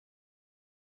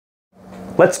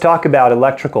Let's talk about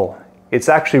electrical. It's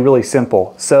actually really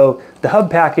simple. So the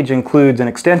hub package includes an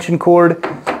extension cord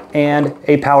and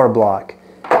a power block.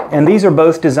 And these are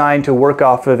both designed to work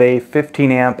off of a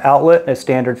 15 amp outlet, a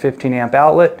standard 15 amp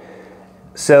outlet.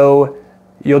 So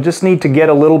you'll just need to get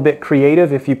a little bit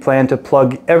creative if you plan to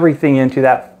plug everything into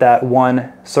that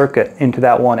one circuit, into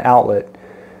that one outlet.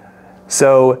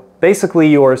 So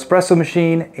basically your espresso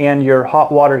machine and your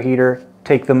hot water heater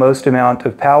take the most amount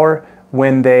of power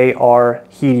when they are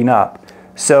heating up.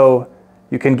 So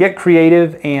you can get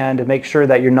creative and make sure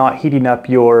that you're not heating up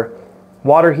your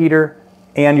water heater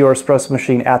and your espresso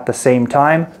machine at the same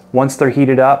time. Once they're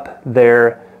heated up,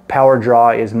 their power draw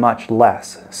is much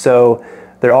less. So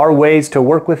there are ways to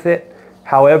work with it.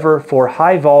 However, for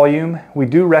high volume, we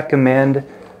do recommend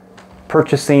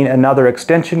purchasing another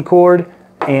extension cord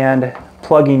and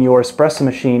plugging your espresso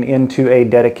machine into a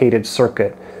dedicated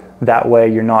circuit. That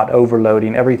way you're not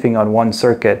overloading everything on one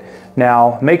circuit.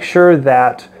 Now, make sure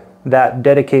that that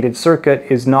dedicated circuit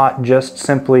is not just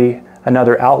simply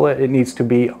another outlet. It needs to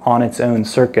be on its own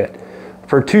circuit.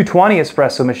 For 220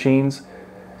 espresso machines,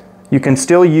 you can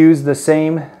still use the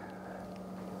same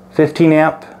 15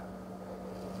 amp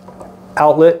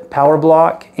outlet, power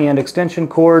block, and extension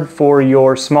cord for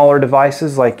your smaller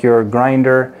devices like your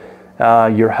grinder,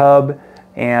 your hub,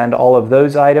 and all of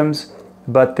those items,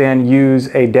 but then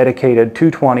use a dedicated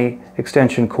 220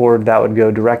 extension cord that would go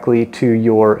directly to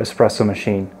your espresso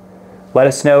machine. Let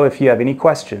us know if you have any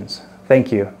questions.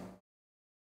 Thank you.